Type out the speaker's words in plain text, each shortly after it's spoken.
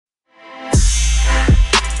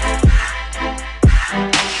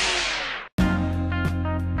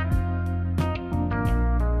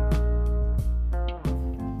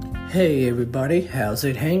Hey everybody, how's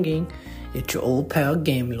it hanging? It's your old pal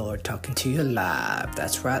Game Lord talking to you live.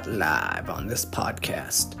 That's right, live on this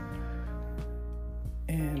podcast.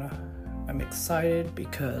 And I'm excited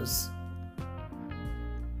because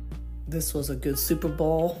this was a good Super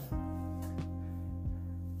Bowl.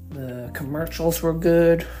 The commercials were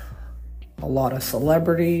good. A lot of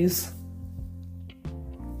celebrities.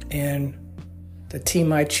 And the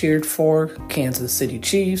team I cheered for, Kansas City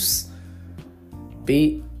Chiefs,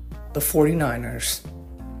 beat the 49ers.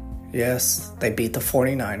 Yes, they beat the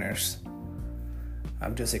 49ers.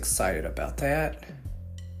 I'm just excited about that.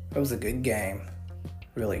 It was a good game.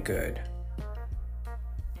 Really good.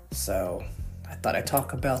 So, I thought I'd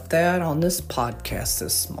talk about that on this podcast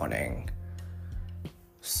this morning.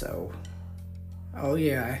 So,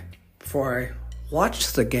 before I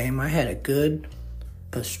watched the game, I had a good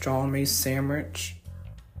pastrami sandwich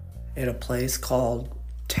at a place called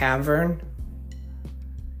Tavern.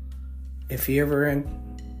 If you're ever in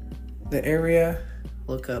the area,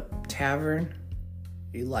 look up Tavern.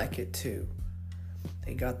 You like it too.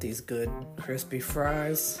 They got these good crispy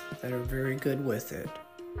fries that are very good with it.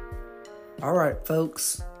 Alright,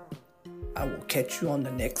 folks. I will catch you on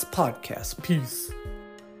the next podcast. Peace.